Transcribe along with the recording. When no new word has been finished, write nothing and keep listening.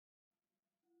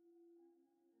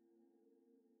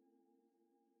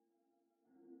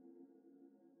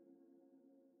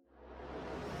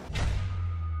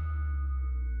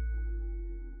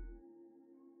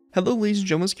Hello ladies and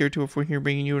gentlemen, Scared204 here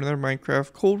bringing you another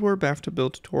Minecraft Cold War bathtub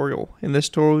build tutorial. In this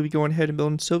tutorial we'll be going ahead and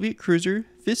building Soviet cruiser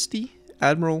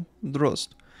Vitse-Admiral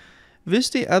Drozd.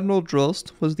 Vitse-Admiral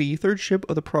Drozd was the third ship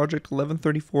of the Project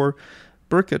 1134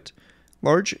 Berkut,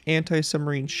 large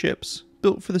anti-submarine ships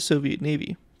built for the Soviet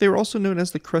Navy. They were also known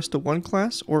as the Kresta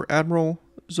I-Class or Admiral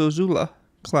Zozula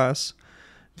class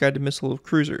guided missile of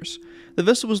cruisers. The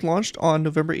vessel was launched on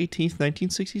November 18,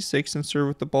 1966 and served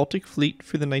with the Baltic Fleet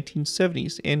through the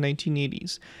 1970s and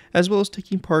 1980s, as well as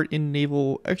taking part in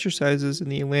naval exercises in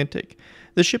the Atlantic.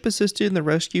 The ship assisted in the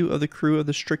rescue of the crew of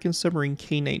the stricken submarine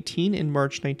K-19 in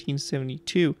March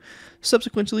 1972.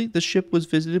 Subsequently, the ship was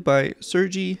visited by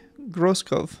Sergei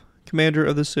Groskov, commander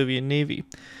of the Soviet Navy.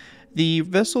 The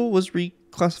vessel was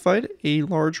reclassified a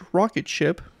large rocket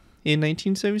ship in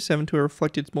 1977 to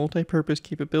reflect its multi-purpose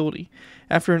capability.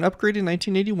 After an upgrade in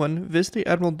 1981,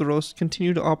 Vitse-Admiral Drozd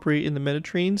continued to operate in the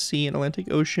Mediterranean Sea and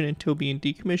Atlantic Ocean until being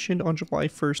decommissioned on July 1,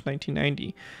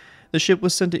 1990. The ship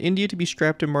was sent to India to be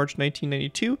scrapped in March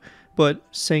 1992, but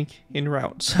sank en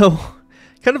route. So,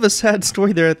 kind of a sad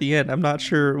story there at the end. I'm not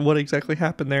sure what exactly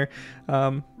happened there,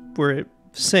 where it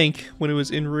sank when it was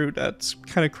en route. That's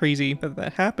kind of crazy that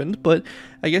that happened, but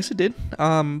I guess it did.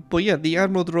 But yeah, the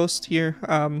Admiral Drozd here,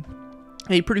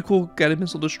 a pretty cool guided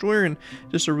missile destroyer and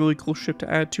just a really cool ship to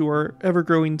add to our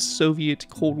ever-growing Soviet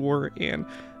Cold War and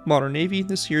modern Navy.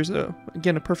 This here's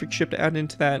again a perfect ship to add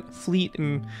into that fleet,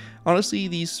 and honestly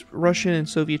these Russian and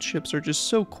Soviet ships are just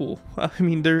so cool. I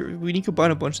mean, when you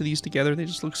combine a bunch of these together, they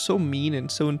just look so mean and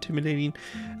so intimidating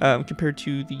compared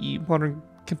to the modern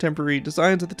contemporary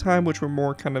designs at the time, which were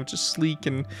more kind of just sleek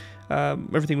and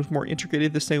everything was more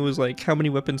integrated. This thing was like, how many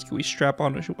weapons can we strap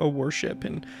on a warship?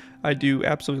 And I do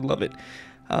absolutely love it.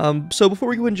 So before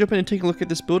we go ahead and jump in and take a look at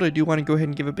this build, I do want to go ahead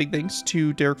and give a big thanks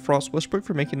to Derek Frost Westbrook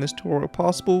for making this tutorial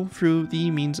possible through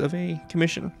the means of a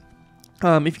commission.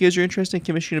 If you guys are interested in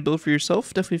commissioning a build for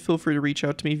yourself, definitely feel free to reach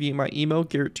out to me via my email,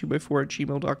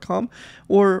 garrett2by4@gmail.com,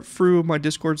 or through my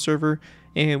Discord server,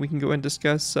 and we can go ahead and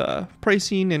discuss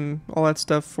pricing and all that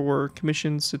stuff for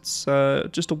commissions. It's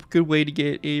just a good way to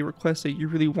get a request that you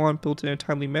really want built in a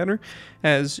timely manner,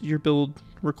 as your build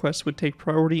requests would take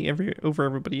priority over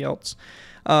everybody else.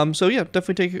 So yeah,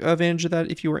 definitely take advantage of that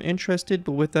if you are interested.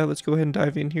 But with that, let's go ahead and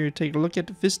dive in here to take a look at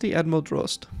Vitse-Admiral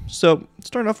Drozd. So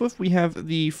starting off with, we have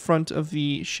the front of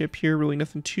the ship here. Really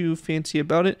nothing too fancy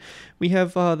about it. We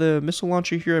have the missile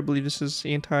launcher here. I believe this is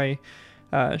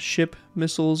anti-ship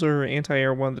missiles or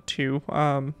anti-air, one of the two.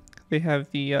 They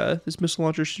have the this missile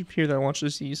launcher ship here that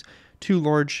launches these two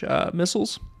large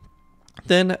missiles.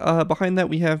 Then behind that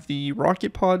we have the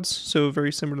rocket pods, so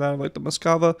very similar to that, like the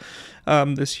Moskva.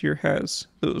 This here has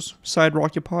those side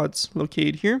rocket pods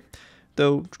located here,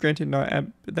 though granted not at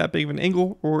that big of an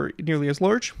angle or nearly as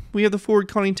large. We have the forward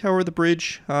conning tower, the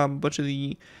bridge, a bunch of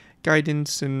the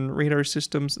guidance and radar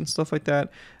systems and stuff like that.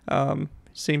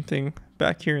 Same thing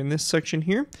back here in this section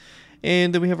here.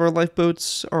 And then we have our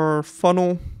lifeboats, our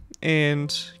funnel,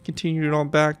 and continuing on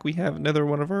back we have another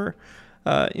one of our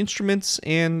instruments,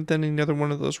 and then another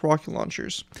one of those rocket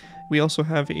launchers. We also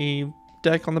have a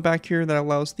deck on the back here that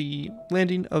allows the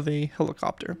landing of a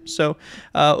helicopter. So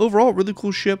overall, really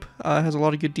cool ship. Has a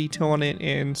lot of good detail on it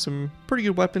and some pretty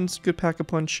good weapons, good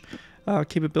pack-a-punch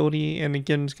capability, and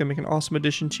again, it's going to make an awesome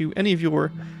addition to any of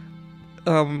your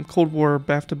Cold War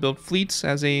bathtub build fleets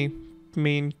as a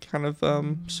main kind of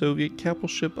Soviet capital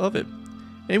ship of it.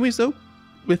 Anyways though,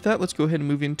 with that, let's go ahead and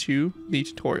move into the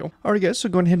tutorial. Alright guys, so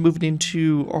going ahead and moving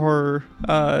into our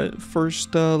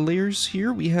first layers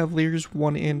here. We have layers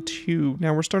 1 and 2.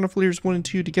 Now we're starting off layers 1 and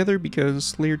 2 together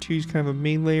because layer 2 is kind of a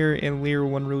main layer and layer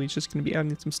 1 really is just going to be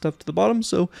adding some stuff to the bottom,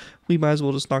 so we might as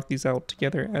well just knock these out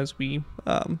together as we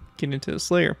get into this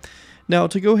layer. Now,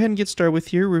 to go ahead and get started with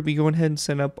here, we'll be going ahead and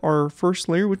set up our first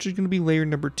layer, which is going to be layer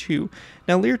number 2.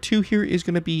 Now, layer 2 here is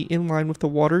going to be in line with the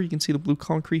water. You can see the blue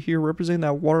concrete here representing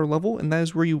that water level, and that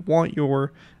is where you want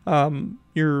your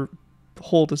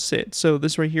hull to sit. So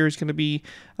this right here is going to be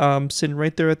sitting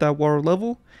right there at that water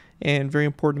level, and very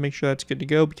important to make sure that's good to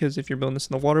go, because if you're building this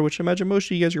in the water, which I imagine most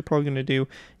of you guys are probably going to do,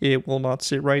 it will not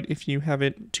sit right if you have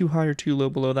it too high or too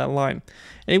low below that line.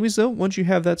 Anyways though, once you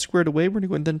have that squared away, we're going to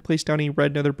go ahead and then place down a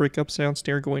red nether brick upside down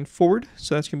stair going forward.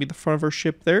 So that's going to be the front of our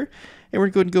ship there. And we're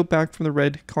going to go ahead and go back from the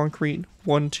red concrete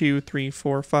 1, 2, 3,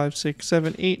 4, 5, 6,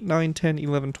 7, 8, 9, 10,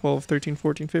 11, 12, 13,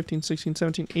 14, 15, 16,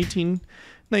 17, 18,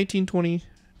 19, 20,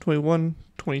 21,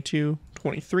 22,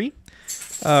 23.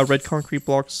 Red concrete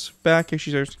blocks back.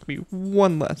 Actually, there's going to be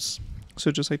one less.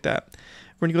 So just like that.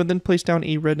 We're going to go ahead and then place down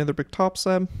a red nether brick top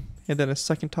slab, and then a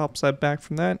second top slab back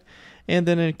from that, and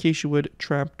then an acacia wood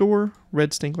trap door,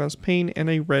 red stained glass pane, and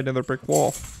a red nether brick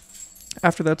wall.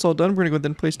 After that's all done, we're going to go ahead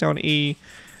and place down a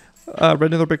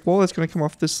red nether brick wall that's going to come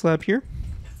off this slab here.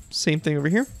 Same thing over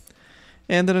here.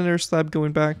 And then another slab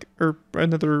going back, or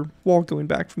another wall going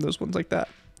back from those ones like that.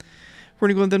 We're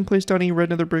going to go and then place down a red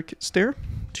nether brick stair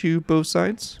to both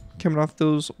sides coming off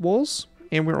those walls.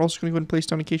 And we're also going to go and place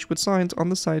down acacia wood signs on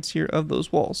the sides here of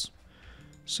those walls.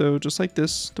 So just like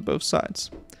this to both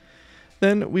sides.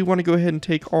 Then we want to go ahead and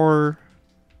take our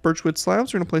birchwood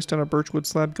slabs. We're going to place down a birchwood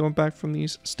slab going back from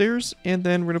these stairs. And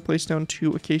then we're going to place down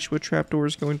 2 acacia wood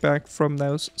trapdoors going back from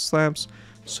those slabs.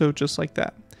 So just like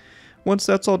that. Once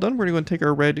that's all done, we're going to go and take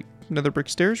our red nether brick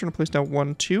stairs. We're going to place down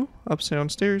 1, 2 upside down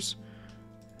stairs.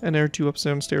 And there are 2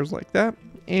 upside down stairs like that.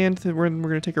 And then we're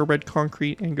going to take our red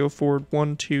concrete and go forward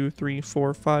 1, 2, 3,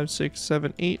 4, 5, 6,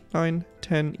 7, 8, 9,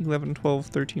 10, 11, 12,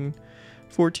 13,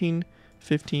 14,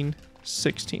 15,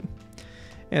 16.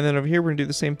 And then over here, we're going to do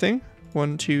the same thing.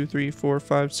 1, 2, 3, 4,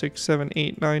 5, 6, 7,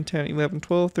 8, 9, 10, 11,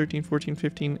 12, 13, 14,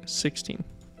 15, 16.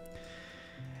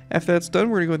 After that's done,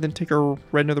 we're going to go ahead and take our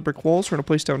red nether brick walls. We're going to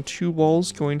place down 2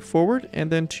 walls going forward, and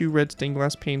then 2 red stained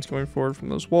glass panes going forward from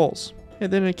those walls.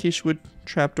 And then an acacia wood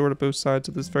trapdoor to both sides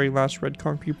of this very last red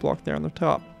concrete block there on the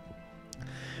top.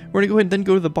 We're going to go ahead and then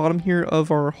go to the bottom here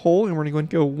of our hole, and we're going to go and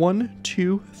go 1,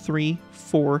 2, 3,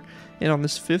 4. And on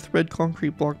this 5th red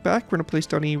concrete block back, we're going to place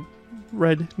down a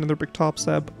red nether brick top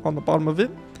slab on the bottom of it.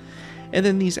 And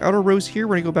then these outer rows here,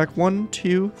 we're going to go back 1,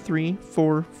 2, 3,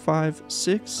 4, 5,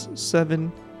 6,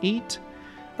 7, 8.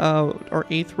 Our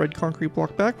 8th red concrete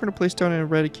block back, we're going to place down a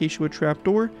red acacia wood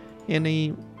trapdoor and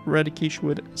a red acacia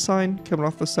wood sign coming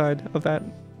off the side of that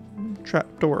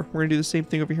trapdoor. We're going to do the same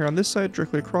thing over here on this side,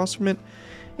 directly across from it.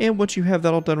 And once you have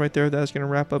that all done right there, that is going to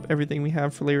wrap up everything we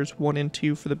have for layers 1 and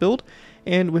 2 for the build.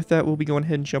 And with that, we'll be going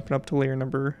ahead and jumping up to layer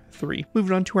number 3.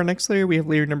 Moving on to our next layer, we have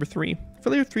layer number 3. For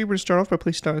layer 3, we're going to start off by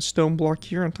placing down a stone block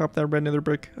here on top of that red nether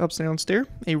brick upside down stair,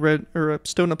 a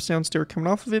stone upside down stair coming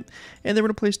off of it, and then we're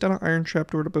going to place down an iron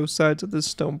trapdoor to both sides of this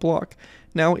stone block.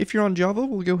 Now, if you're on Java,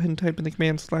 we'll go ahead and type in the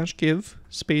command /give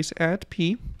space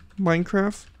 @p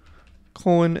Minecraft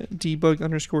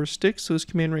 :debug_stick, so this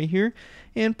command right here,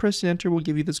 and pressing enter will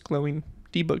give you this glowing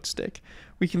debug stick.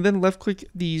 We can then left click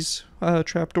these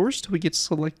trapdoors till we get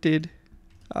selected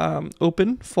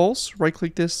open, false, right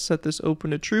click this, set this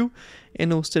open to true,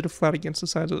 and it'll sit flat against the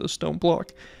sides of the stone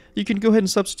block. You can go ahead and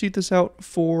substitute this out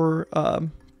for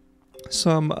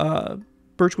some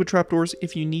birchwood trapdoors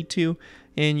if you need to,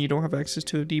 and you don't have access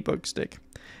to a debug stick.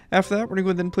 After that, we're going to go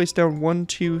ahead and place down 1,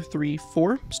 2, 3,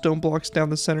 4 stone blocks down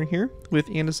the center here with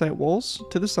andesite walls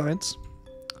to the sides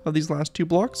of these last 2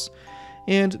 blocks.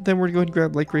 And then we're going to go ahead and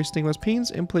grab light gray stained glass panes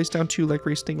and place down 2 light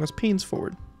gray stained glass panes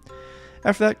forward.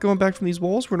 After that, going back from these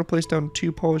walls, we're going to place down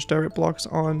 2 polished diorite blocks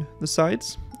on the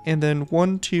sides. And then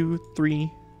 1, 2,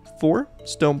 3, 4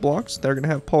 stone blocks. They're going to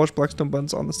have polished black stone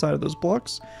buttons on the side of those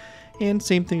blocks. And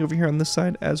same thing over here on this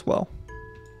side as well.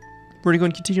 We're going to go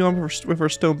and continue on with our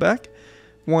stone back.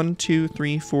 1, 2,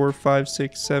 3, 4, 5,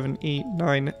 6, 7, 8,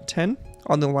 9, 10.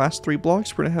 On the last 3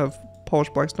 blocks, we're going to have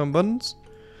polished black stone buttons.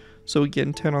 So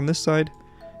again, 10 on this side,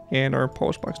 and our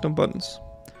polished black stone buttons.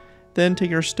 Then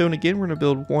taking our stone again, we're going to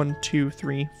build 1, 2,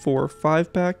 3, 4,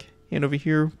 5 back. And over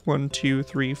here, 1, 2,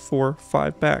 3, 4,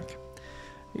 5 back.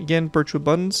 Again, birchwood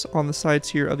buttons on the sides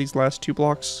here of these last 2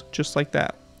 blocks, just like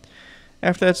that.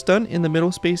 After that's done, in the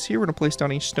middle space here, we're going to place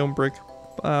down a stone brick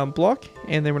block,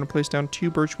 and then we're going to place down 2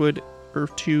 birchwood, or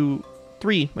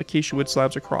 3 acacia wood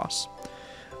slabs across.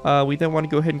 We then want to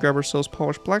go ahead and grab ourselves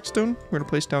polished blackstone. We're going to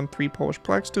place down 3 polished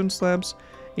blackstone slabs,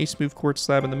 a smooth quartz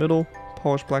slab in the middle,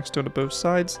 polished blackstone to both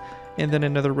sides, and then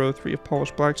another row 3 of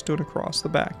polished blackstone across the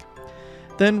back.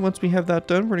 Then once we have that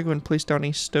done, we're going to go ahead and place down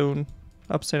a stone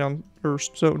upside down, or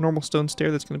normal stone stair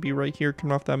that's going to be right here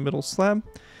coming off that middle slab.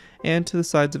 And to the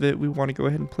sides of it, we want to go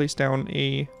ahead and place down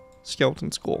a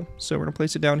skeleton skull. So we're going to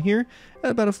place it down here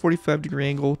at about a 45-degree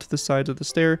angle to the sides of the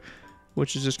stair,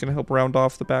 which is just going to help round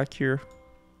off the back here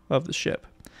of the ship.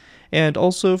 And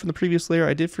also from the previous layer,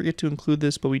 I did forget to include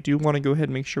this, but we do want to go ahead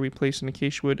and make sure we place an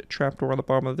acacia wood trapdoor on the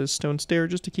bottom of this stone stair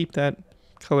just to keep that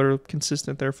color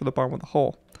consistent there for the bottom of the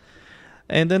hull.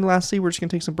 And then lastly, we're just going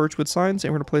to take some birchwood signs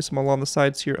and we're going to place them along the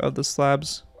sides here of the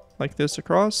slabs like this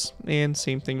across, and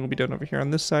same thing will be done over here on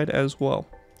this side as well.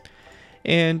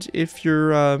 And if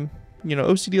you're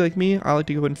OCD like me, I like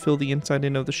to go ahead and fill the inside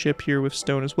end of the ship here with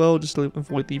stone as well, just to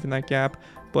avoid leaving that gap,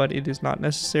 but it is not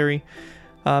necessary.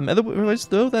 Otherwise,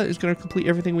 though, that is going to complete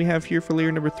everything we have here for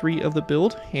layer number 3 of the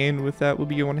build, and with that, we'll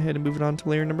be going ahead and moving on to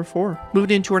layer number 4.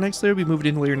 Moving into our next layer, we moved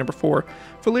into layer number 4.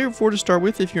 For layer 4 to start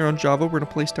with, if you're on Java, we're going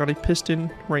to place down a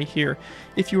piston right here.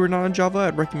 If you are not on Java,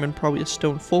 I'd recommend probably a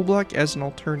stone full block as an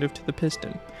alternative to the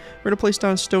piston. We're going to place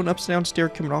down a stone upside down stair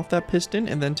coming off that piston,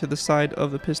 and then to the side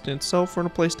of the piston itself, we're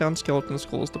going to place down skeleton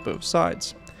skulls to both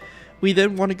sides. We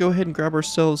then want to go ahead and grab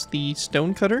ourselves the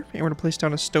stone cutter, and we're going to place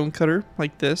down a stone cutter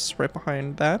like this right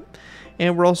behind that.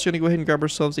 And we're also going to go ahead and grab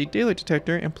ourselves a daylight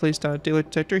detector and place down a daylight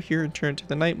detector here and turn it to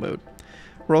the night mode.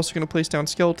 We're also going to place down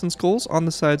skeleton skulls on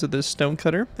the sides of this stone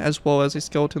cutter, as well as a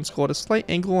skeleton skull at a slight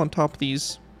angle on top of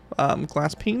these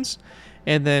glass panes,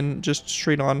 and then just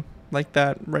straight on like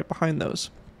that right behind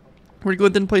those. We're going to go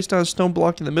ahead and place down a stone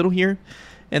block in the middle here,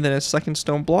 and then a second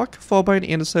stone block, followed by an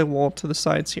andesite wall to the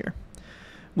sides here.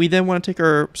 We then want to take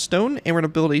our stone, and we're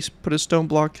going to put a stone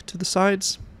block to the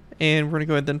sides, and we're going to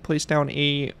go ahead and then place down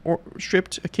a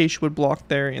stripped acacia wood block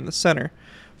there in the center,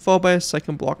 followed by a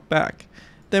second block back.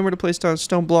 Then we're going to place down a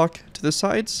stone block to the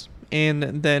sides,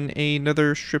 and then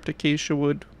another stripped acacia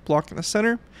wood block in the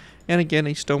center, and again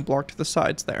a stone block to the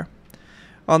sides there.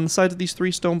 On the sides of these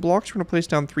 3 stone blocks, we're going to place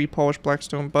down 3 polished black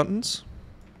stone buttons.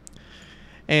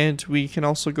 And we can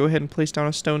also go ahead and place down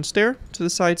a stone stair to the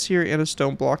sides here and a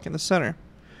stone block in the center.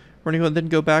 We're going to then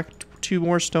go back 2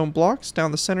 more stone blocks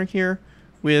down the center here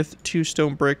with 2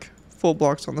 stone brick full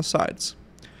blocks on the sides.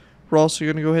 We're also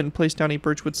going to go ahead and place down a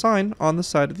birchwood sign on the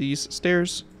side of these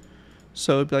stairs.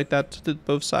 So it'd be like that to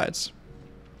both sides.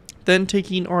 Then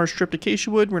taking our stripped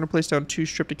acacia wood, we're going to place down 2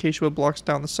 stripped acacia wood blocks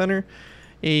down the center,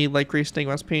 a light gray stained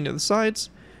glass pane to the sides,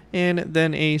 and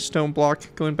then a stone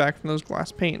block going back from those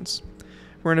glass panes.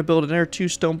 We're going to build another 2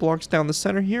 stone blocks down the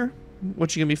center here,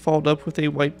 which is going to be followed up with a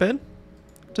white bed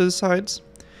to the sides,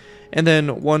 and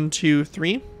then 1, 2,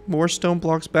 3 more stone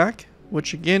blocks back,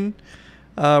 which again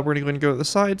we're going to go ahead and go to the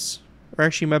sides, or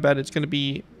actually my bad, it's going to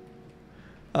be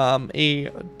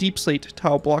a deep slate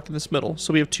tile block in this middle.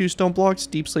 So we have 2 stone blocks,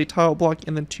 deep slate tile block,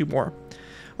 and then 2 more.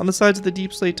 On the sides of the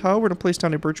deep slate tile, we're going to place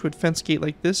down a birchwood fence gate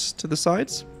like this to the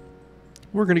sides.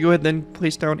 We're going to go ahead and then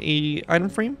place down a item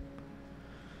frame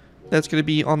that's going to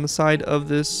be on the side of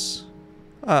this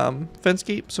fence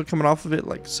gate, so coming off of it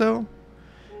like so.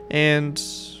 And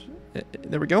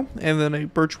there we go. And then a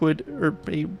birchwood or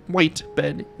a white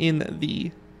bed in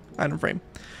the item frame.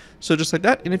 So just like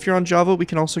that. And if you're on Java, we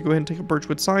can also go ahead and take a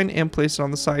birchwood sign and place it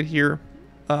on the side here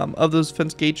of those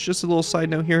fence gates. Just a little side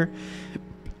note here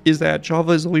is that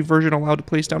Java is the only version allowed to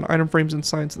place down item frames and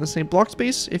signs in the same block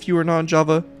space. If you are not on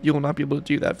Java, you will not be able to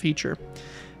do that feature.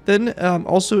 Then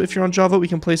also, if you're on Java, we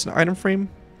can place an item frame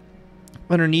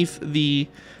underneath the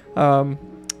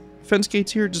fence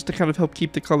gates here, just to kind of help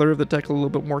keep the color of the deck a little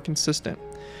bit more consistent.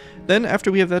 Then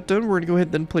after we have that done, we're going to go ahead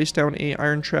and then place down a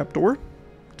iron trap door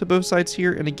to both sides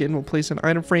here, and again we'll place an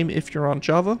item frame if you're on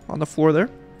Java on the floor there.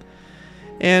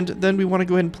 And then we want to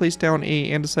go ahead and place down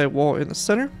a andesite wall in the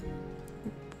center,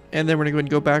 and then we're going to go ahead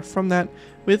and go back from that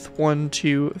with 1,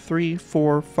 2, 3,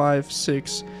 4, 5,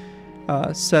 6,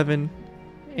 7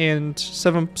 and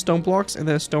 7 stone blocks, and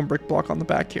then a stone brick block on the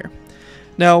back here.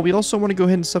 Now, we also want to go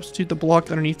ahead and substitute the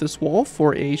block underneath this wall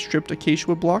for a stripped acacia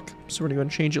wood block. So we're going to go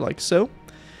and change it like so.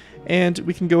 And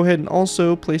we can go ahead and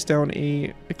also place down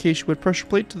a acacia wood pressure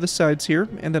plate to the sides here,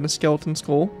 and then a skeleton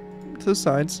skull to the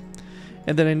sides,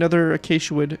 and then another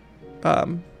acacia wood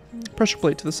pressure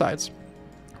plate to the sides.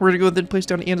 We're going to go ahead and place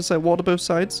down an andesite wall to both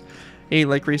sides, a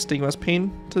light gray stained glass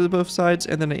pane to both sides,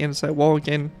 and then an andesite wall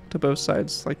again to both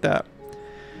sides like that.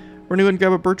 We're going to go and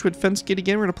grab a birchwood fence gate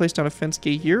again. We're going to place down a fence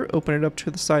gate here, open it up to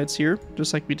the sides here,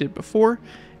 just like we did before.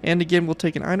 And again, we'll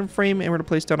take an item frame, and we're going to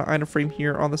place down an item frame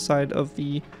here on the side of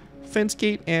the fence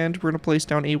gate, and we're going to place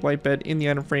down a white bed in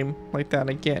the item frame like that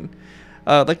again.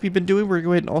 Like we've been doing, we're going to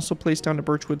go ahead and also place down a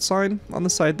birchwood sign on the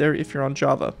side there if you're on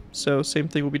Java. So same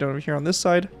thing will be done over here on this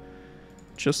side,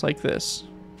 just like this.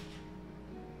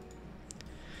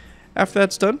 After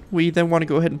that's done, we then want to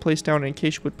go ahead and place down an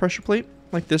acacia wood pressure plate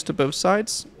like this to both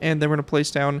sides, and then we're going to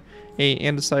place down a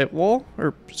andesite wall,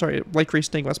 or sorry, light gray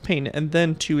stained glass pane, and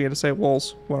then 2 andesite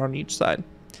walls, one on each side.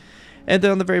 And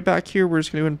then on the very back here, we're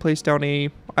just going to go ahead and place down a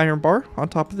iron bar on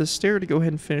top of this stair to go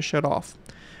ahead and finish that off.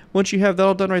 Once you have that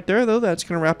all done right there, though, that's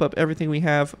going to wrap up everything we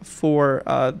have for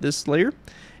this layer.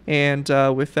 And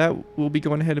with that, we'll be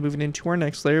going ahead and moving into our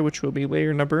next layer, which will be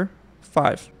layer number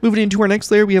 5. Moving into our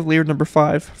next layer, we have layer number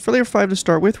 5. For layer 5 to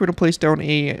start with, we're going to place down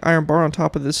a iron bar on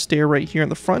top of this stair right here in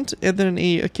the front, and then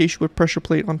a acacia wood pressure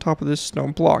plate on top of this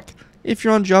stone block. If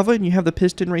you're on Java and you have the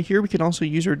piston right here, we can also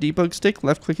use our debug stick,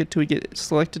 left click it till we get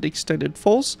selected extended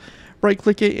false, right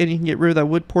click it, and you can get rid of that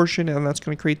wood portion, and that's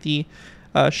going to create the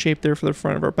shape there for the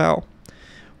front of our bow.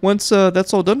 Once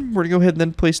that's all done, we're going to go ahead and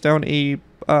then place down a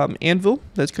anvil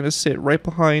that's going to sit right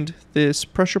behind this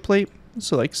pressure plate,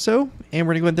 so like so. And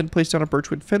we're going to go ahead and then place down a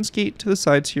birchwood fence gate to the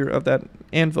sides here of that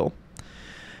anvil.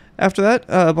 After that,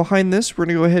 behind this, we're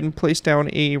going to go ahead and place down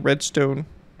a redstone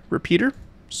repeater.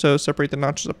 So separate the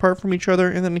notches apart from each other,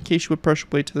 and then a acacia wood pressure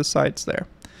plate to the sides there.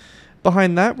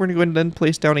 Behind that, we're going to go ahead and then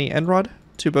place down a end rod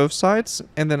to both sides,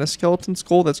 and then a skeleton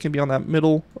skull that's going to be on that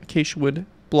middle acacia wood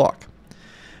block.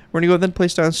 We're going to go ahead and then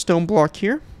place down a stone block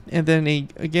here, and then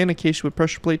again acacia wood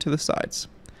pressure plate to the sides.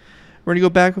 We're going to go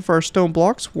back with our stone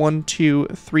blocks, 1, 2,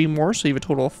 3 more, so you have a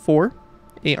total of 4.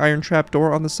 A iron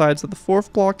trapdoor on the sides of the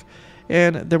 4th block,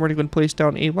 and then we're going to go and place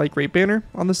down a light gray banner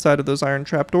on the side of those iron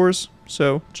trapdoors,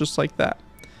 so just like that.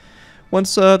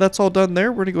 Once that's all done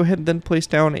there, we're going to go ahead and then place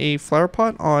down a flower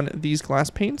pot on these glass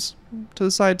panes to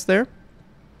the sides there.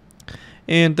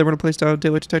 And then we're going to place down a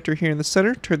daylight detector here in the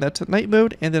center, turn that to night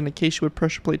mode, and then an acacia wood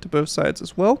pressure plate to both sides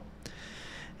as well.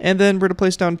 And then we're going to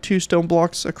place down 2 stone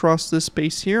blocks across this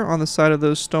space here. On the side of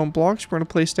those stone blocks, we're going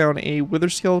to place down a wither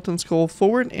skeleton skull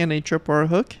forward and a tripwire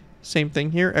hook. Same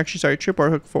thing here. Actually, sorry, tripwire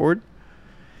hook forward.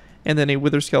 And then a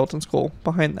wither skeleton skull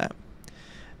behind that.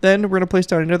 Then we're going to place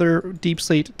down another deep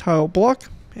slate tile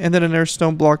block, and then another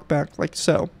stone block back like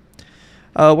so.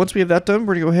 Once we have that done,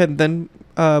 we're going to go ahead and then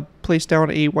place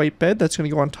down a white bed that's going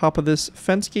to go on top of this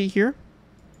fence gate here.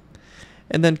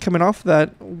 And then coming off of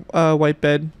that white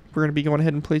bed, we're going to be going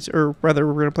ahead and place, or rather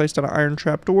we're going to place down an iron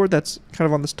trapdoor that's kind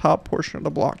of on this top portion of the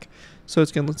block. So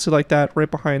it's going to sit like that right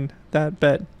behind that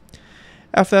bed.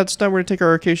 After that's done, we're going to take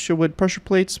our acacia wood pressure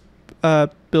plates,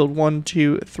 build 1,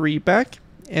 2, 3 back,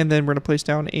 and then we're going to place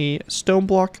down a stone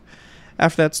block.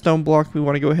 After that stone block, we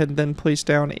want to go ahead and then place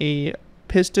down a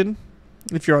piston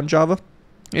if you're on Java.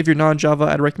 If you're not on Java,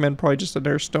 I'd recommend probably just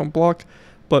another stone block,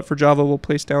 but for Java, we'll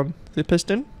place down the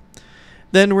piston.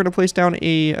 Then we're going to place down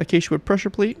a acacia wood pressure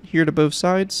plate here to both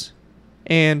sides,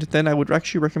 and then I would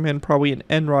actually recommend probably an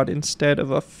end rod instead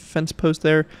of a fence post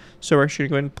there. So we're actually going to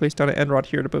go ahead and place down an end rod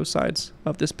here to both sides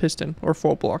of this piston or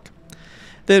full block.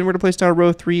 Then we're going to place down a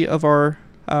row 3 of our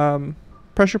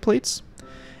pressure plates,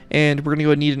 and we're going to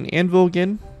go need an anvil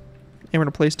again, and we're going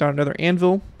to place down another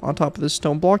anvil on top of this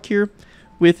stone block here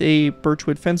with a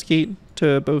birchwood fence gate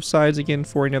to both sides again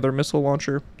for another missile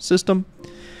launcher system.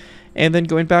 And then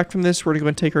going back from this, we're going to go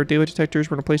and take our daylight detectors.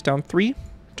 We're going to place down 3,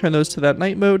 turn those to that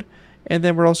night mode, and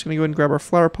then we're also going to go and grab our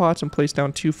flower pots and place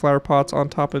down 2 flower pots on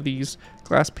top of these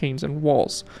glass panes and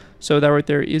walls. So that right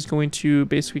there is going to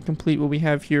basically complete what we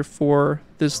have here for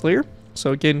this layer.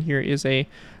 So again, here is a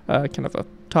kind of a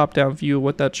top-down view of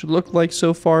what that should look like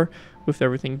so far with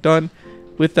everything done.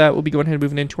 With that, we'll be going ahead and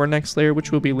moving into our next layer,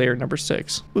 which will be layer number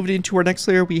 6. Moving into our next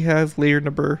layer, we have layer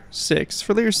number 6.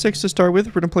 For layer 6 to start with,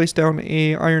 we're going to place down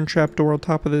a iron trapdoor on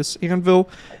top of this anvil,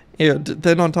 and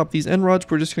then on top of these end rods,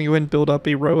 we're just going to go ahead and build up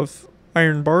a row of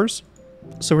iron bars.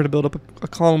 So we're going to build up a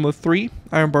column of 3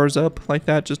 iron bars up like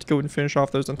that, just to go and finish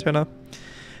off those antennae.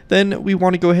 Then we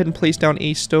want to go ahead and place down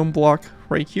a stone block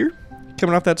right here.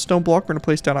 Coming off that stone block, we're going to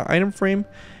place down an item frame,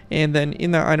 and then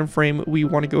in that item frame, we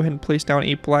want to go ahead and place down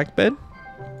a black bed.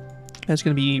 That's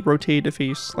going to be rotated to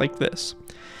face like this.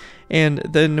 And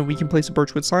then we can place a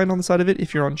birchwood sign on the side of it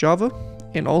if you're on Java.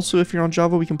 And also if you're on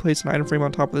Java, we can place an item frame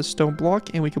on top of this stone block,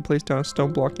 and we can place down a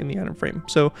stone block in the item frame.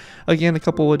 So again, a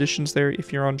couple additions there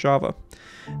if you're on Java.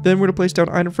 Then we're going to place down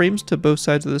item frames to both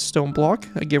sides of this stone block.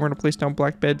 Again, we're going to place down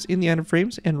black beds in the item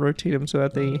frames and rotate them so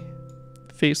that they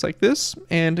face like this.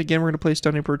 And again, we're going to place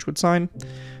down a birchwood sign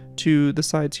to the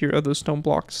sides here of those stone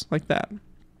blocks like that.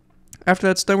 After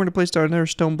that's done, we're going to place down another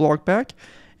stone block back,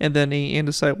 and then a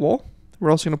andesite wall.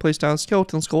 We're also going to place down a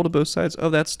skeleton skull to both sides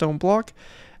of that stone block,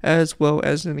 as well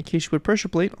as an acacia wood pressure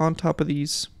plate on top of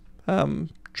these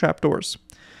trapdoors.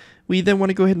 We then want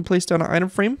to go ahead and place down an item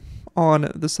frame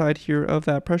on the side here of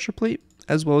that pressure plate,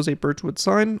 as well as a birchwood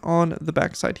sign on the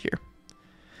back side here.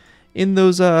 In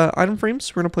those item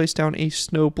frames, we're going to place down a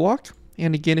snow block,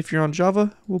 and again, if you're on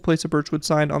Java, we'll place a birchwood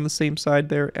sign on the same side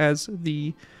there as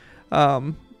the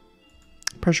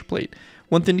pressure plate.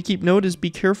 One thing to keep note is be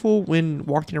careful when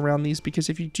walking around these, because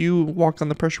if you do walk on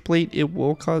the pressure plate, it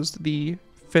will cause the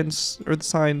fence or the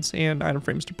signs and item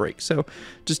frames to break. So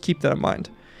just keep that in mind.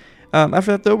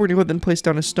 After that though, we're going to go ahead and place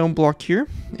down a stone block here,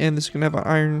 and this is going to have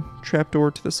an iron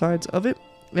trapdoor to the sides of it.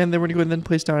 And then we're going to go ahead and then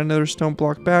place down another stone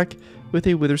block back with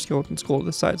a wither skeleton skull to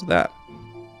the sides of that.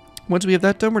 Once we have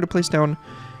that done, we're going to place down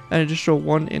an additional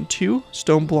 1 and 2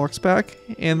 stone blocks back,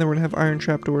 and then we're going to have iron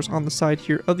trapdoors on the side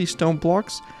here of these stone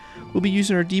blocks. We'll be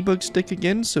using our debug stick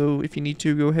again, so if you need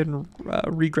to, go ahead and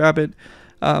re-grab it,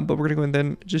 but we're going to go and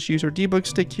then just use our debug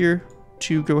stick here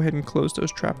to go ahead and close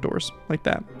those trapdoors like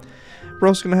that. We're We're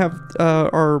also going to have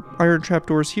our iron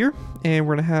trapdoors here, and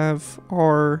we're going to have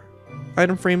our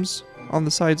item frames on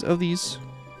the sides of these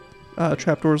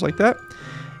trapdoors like that,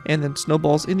 and then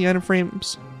snowballs in the item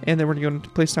frames, and then we're going to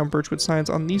place down birchwood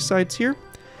signs on these sides here,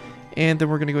 and then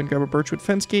we're going to go and grab a birchwood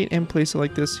fence gate and place it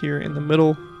like this here in the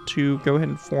middle to go ahead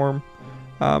and form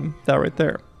that right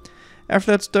there. After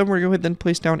that's done, we're going to go ahead and then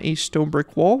place down a stone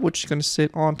brick wall, which is going to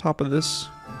sit on top of this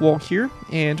wall here,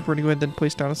 and we're going to go ahead and then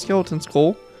place down a skeleton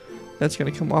skull that's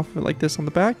going to come off of it like this on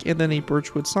the back, and then a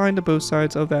birchwood sign to both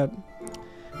sides of that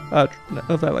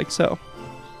like so.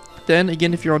 Then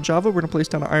again, if you're on Java, we're going to place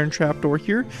down an iron trapdoor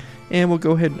here, and we'll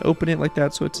go ahead and open it like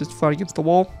that so it sits flat against the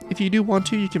wall. If you do want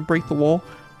to, you can break the wall,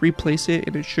 replace it,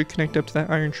 and it should connect up to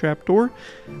that iron trapdoor.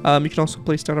 You can also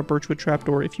place down a birchwood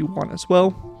trapdoor if you want as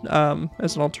well,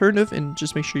 as an alternative, and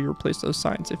just make sure you replace those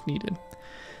signs if needed.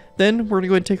 Then we're going to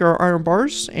go ahead and take our iron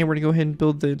bars, and we're going to go ahead and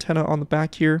build the antenna on the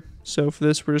back here. So for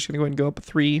this, we're just going to go ahead and go up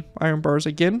 3 iron bars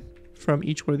again from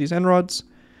each one of these end rods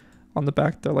on the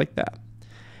back there like that.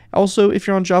 Also, if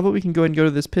you're on Java, we can go ahead and go to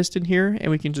this piston here,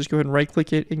 and we can just go ahead and right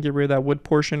click it and get rid of that wood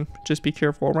portion. Just be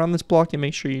careful around this block and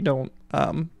make sure you don't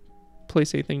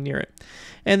place anything near it.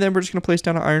 And then we're just going to place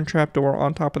down an iron trapdoor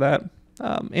on top of that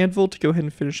anvil to go ahead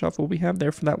and finish off what we have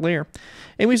there for that layer.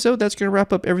 Anyway, so that's going to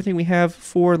wrap up everything we have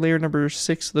for layer number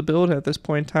 6 of the build. At this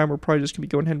point in time, we're probably just going to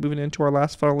be going ahead and moving into our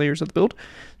last final layers of the build.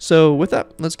 So with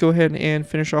that, let's go ahead and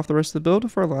finish off the rest of the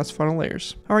build for our last final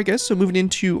layers. Alright guys, so moving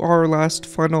into our last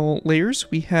final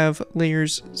layers, we have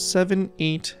layers 7,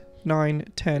 8, 9,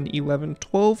 10, 11,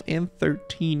 12, and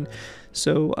 13.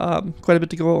 So quite a bit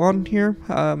to go on here,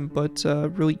 but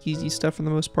really easy stuff for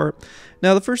the most part.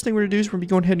 Now the first thing we're going to do is we're going to be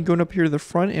going ahead and going up here to the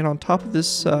front, and on top of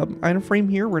this item frame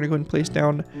here, we're going to go ahead and place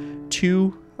down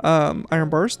 2 iron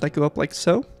bars that go up like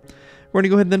so. We're going to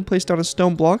go ahead and then place down a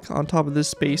stone block on top of this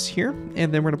space here,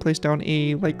 and then we're going to place down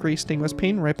a light gray stainless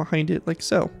pane right behind it like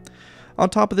so. On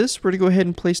top of this, we're going to go ahead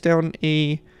and place down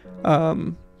a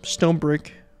stone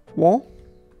brick wall.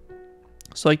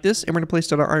 So like this, and we're going to place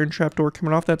down our iron trapdoor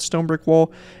coming off that stone brick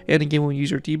wall, and again we'll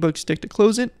use our debug stick to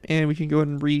close it, and we can go ahead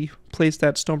and replace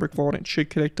that stone brick wall, and it should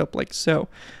connect up like so.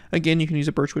 Again, you can use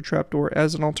a birchwood trapdoor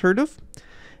as an alternative.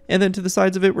 And then to the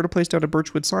sides of it, we're going to place down a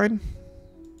birchwood sign,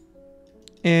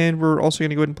 and we're also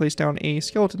going to go ahead and place down a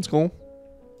skeleton skull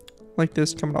like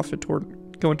this coming off it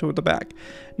going toward the back.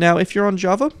 Now if you're on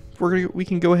Java, we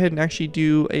can go ahead and actually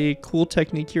do a cool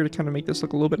technique here to kind of make this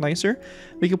look a little bit nicer.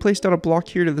 We can place down a block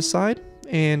here to the side,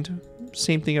 and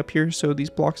same thing up here, so these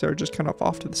blocks are just kind of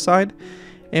off to the side,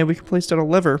 and we can place down a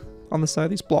lever on the side of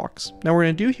these blocks. Now what we're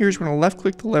going to do here is we're going to left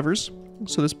click the levers.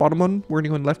 So this bottom one, we're going to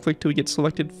go and left click till we get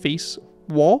selected face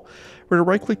wall. We're going to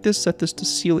right click this, set this to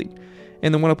ceiling,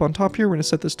 and then one up on top here, we're going to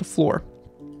set this to floor.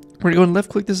 We're going to go and left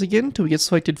click this again until we get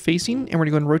selected facing, and we're going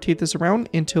to go and rotate this around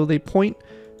until they point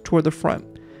toward the front.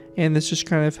 And this just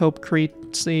kind of help create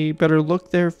a better look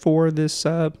there for this,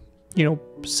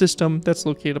 system that's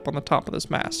located up on the top of this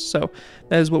mast. So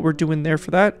that is what we're doing there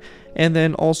for that. And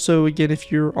then also, again,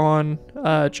 if you're on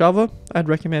Java, I'd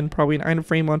recommend probably an item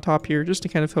frame on top here just to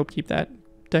kind of help keep that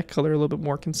deck color a little bit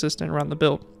more consistent around the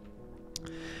build.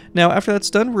 Now, after that's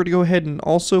done, we're going to go ahead and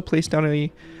also place down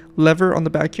a lever on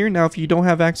the back here. Now, if you don't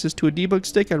have access to a debug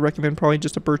stick, I'd recommend probably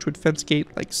just a birchwood fence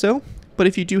gate like so. But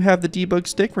if you do have the debug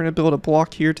stick, we're going to build a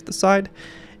block here to the side,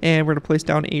 and we're going to place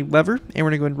down a lever, and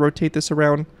we're going to go and rotate this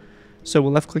around. So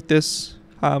we'll left click this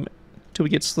till we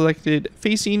get selected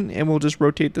facing, and we'll just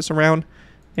rotate this around,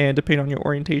 and depending on your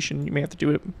orientation, you may have to do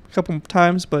it a couple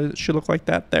times, but it should look like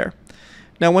that there.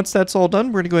 Now once that's all done,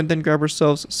 we're going to go ahead and then grab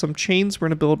ourselves some chains. We're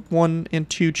going to build 1 and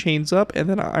 2 chains up, and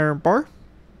then an iron bar.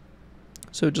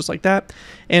 So just like that.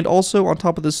 And also on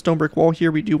top of this stone brick wall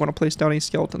here, we do want to place down a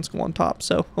skeleton skull on top.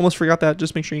 So almost forgot that,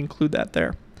 just make sure you include that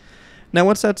there. Now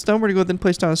once that's done, we're going to go ahead and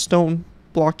place down a stone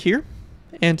block here.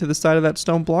 And to the side of that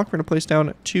stone block, we're going to place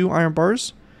down 2 iron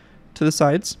bars to the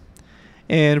sides.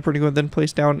 And we're going to go ahead and then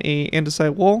place down a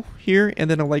andesite wall here,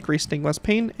 and then a light gray stainless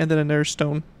pane, and then another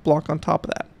stone block on top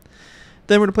of that.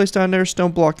 Then we're going to place down another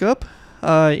stone block up,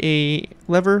 a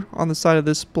lever on the side of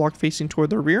this block facing toward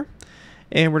the rear.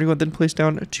 And we're going to then place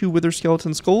down 2 wither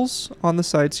skeleton skulls on the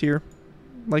sides here,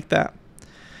 like that.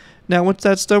 Now once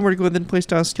that's done, we're going to then place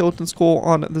down a skeleton skull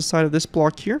on the side of this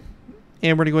block here.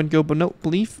 And we're going to go and go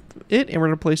beneath it, and we're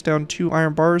going to place down 2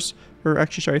 iron bars, or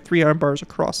actually, sorry, 3 iron bars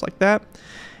across like that.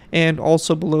 And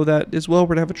also below that as well,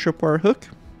 we're going to have a tripwire hook.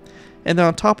 And then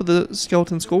on top of the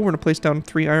skeleton skull, we're going to place down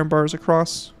 3 iron bars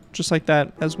across, just like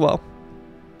that as well.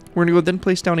 We're going to go then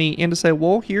place down a andesite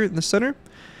wall here in the center,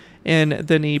 and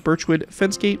then a birchwood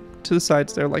fence gate to the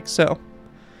sides there like so.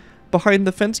 Behind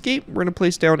the fence gate, we're going to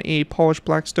place down a polished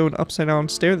blackstone upside down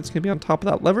stair that's going to be on top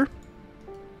of that lever.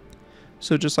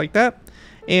 So just like that.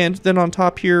 And then on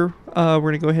top here, we're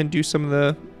going to go ahead and do some of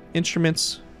the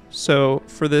instruments. So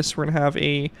for this, we're going to have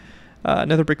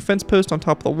another brick fence post on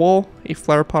top of the wall, a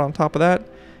flower pot on top of that,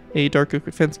 a dark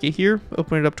oak fence gate here,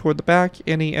 open it up toward the back,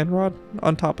 and a end rod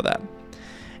on top of that.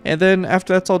 And then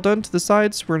after that's all done to the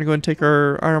sides, we're going to go and take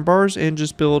our iron bars and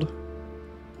just build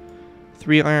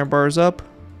 3 iron bars up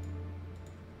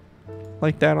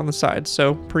like that on the sides.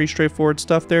 So pretty straightforward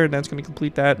stuff there, and that's going to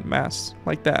complete that mass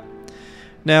like that.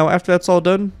 Now after that's all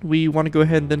done, we want to go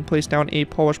ahead and then place down a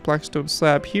polished black stone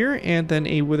slab here, and then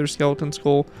a wither skeleton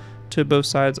skull to both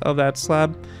sides of that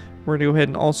slab. We're going to go ahead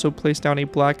and also place down a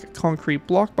black concrete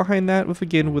block behind that with,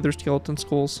 again, wither skeleton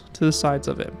skulls to the sides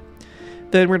of it.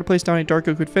 Then we're going to place down a dark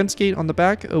oak fence gate on the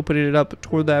back, opening it up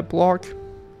toward that block.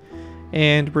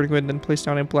 And we're going to go ahead and then place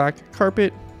down a black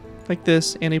carpet like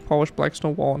this and a polished black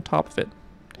stone wall on top of it.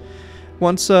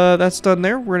 Once that's done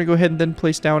there, we're going to go ahead and then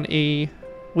place down a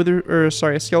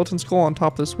skeleton skull on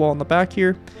top of this wall in the back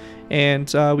here.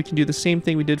 And we can do the same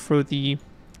thing we did for the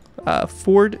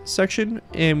forward section,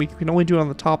 and we can only do it on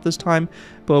the top this time,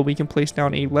 but we can place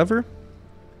down a lever.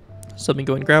 So let me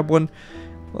go and grab one.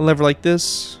 A lever like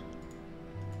this.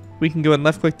 We can go and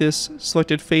left click this,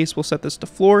 selected face, we'll set this to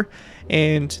floor,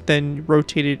 and then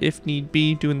rotate it if need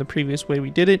be, doing the previous way we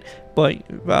did it, but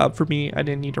for me, I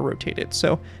didn't need to rotate it.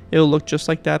 So it'll look just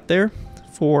like that there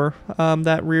for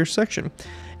that rear section.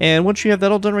 And once you have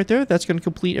that all done right there, that's going to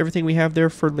complete everything we have there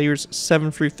for layers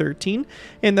 7 through 13,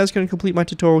 and that's going to complete my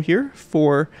tutorial here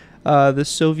for the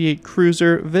Soviet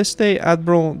cruiser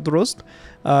Vitse-Admiral Drozd,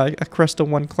 a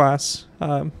Kresta I-Class,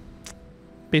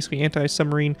 basically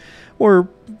anti-submarine or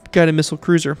guided missile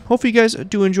cruiser. Hopefully you guys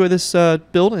do enjoy this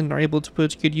build and are able to put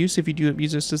it to good use. If you do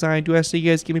use this design, I do ask that you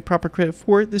guys give me proper credit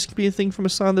for it. This could be a thing from a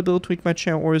side of the build, tweak my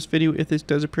channel, or this video if this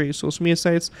does appear on social media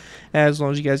sites. As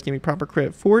long as you guys give me proper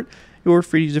credit for it, you're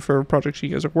free to use it for projects you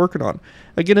guys are working on.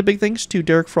 Again, a big thanks to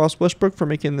Derek Frost Westbrook for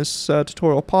making this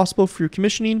tutorial possible for your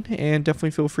commissioning, and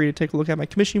definitely feel free to take a look at my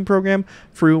commissioning program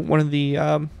through one of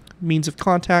the means of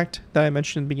contact that I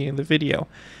mentioned in the beginning of the video.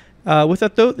 With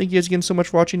that though, thank you guys again so much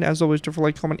for watching. As always, don't forget to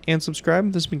like, comment, and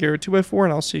subscribe. This has been Garrett 2x4,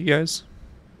 and I'll see you guys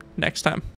next time.